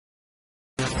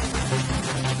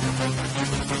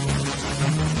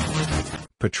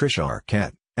Patricia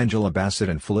Arquette, Bassett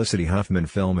and Felicity Huffman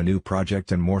film a new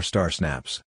project and more star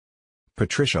snaps.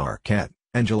 Patricia Arquette,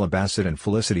 Bassett and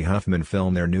Felicity Huffman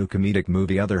film their new comedic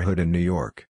movie Otherhood in New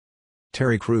York.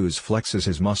 Terry Crews flexes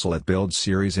his muscle at Build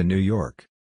series in New York.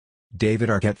 David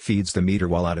Arquette feeds the meter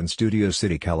while out in Studio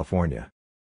City, California.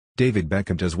 David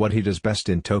Beckham does what he does best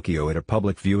in Tokyo at a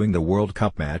public viewing the World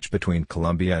Cup match between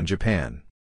Colombia and Japan.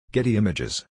 Getty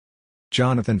Images.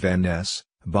 Jonathan Van Ness,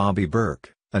 Bobby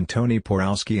Berk, Antoni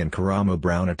Porowski and Karamo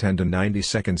Brown attend a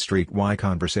 92nd Street Y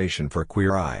conversation for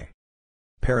Queer Eye.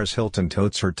 Paris Hilton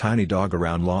totes her tiny dog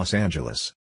around Los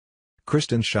Angeles.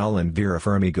 Kristen, Schaal and Vera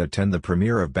Fermiga attend the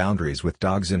premiere of Boundaries with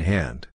Dogs in Hand.